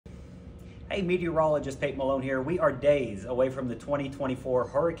Hey, Meteorologist Payton Malone here. We are days away from the 2024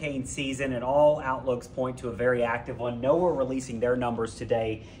 hurricane season, and all outlooks point to a very active one. NOAA releasing their numbers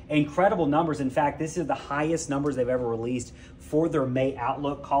today. Incredible numbers. In fact, this is the highest numbers they've ever released for their May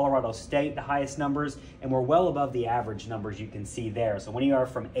outlook. Colorado State, the highest numbers, and we're well above the average numbers you can see there. So anywhere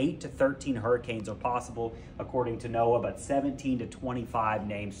from 8 to 13 hurricanes are possible, according to NOAA, but 17 to 25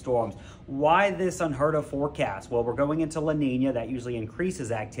 named storms. Why this unheard of forecast? Well, we're going into La Nina. That usually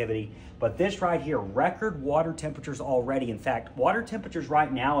increases activity, but this right here, record water temperatures already. In fact, water temperatures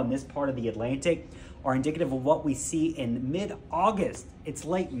right now in this part of the Atlantic are indicative of what we see in mid-August. It's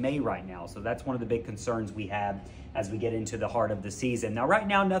late May right now, so that's one of the big concerns we have as we get into the heart of the season. Now, right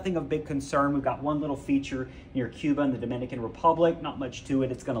now, nothing of big concern. We've got one little feature near Cuba and the Dominican Republic. Not much to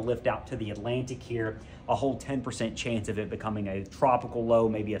it. It's going to lift out to the Atlantic here. A whole 10% chance of it becoming a tropical low,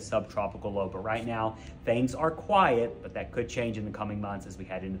 maybe a subtropical low. But right now, things are quiet, but that could change in the coming months as we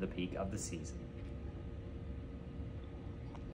head into the peak of the season.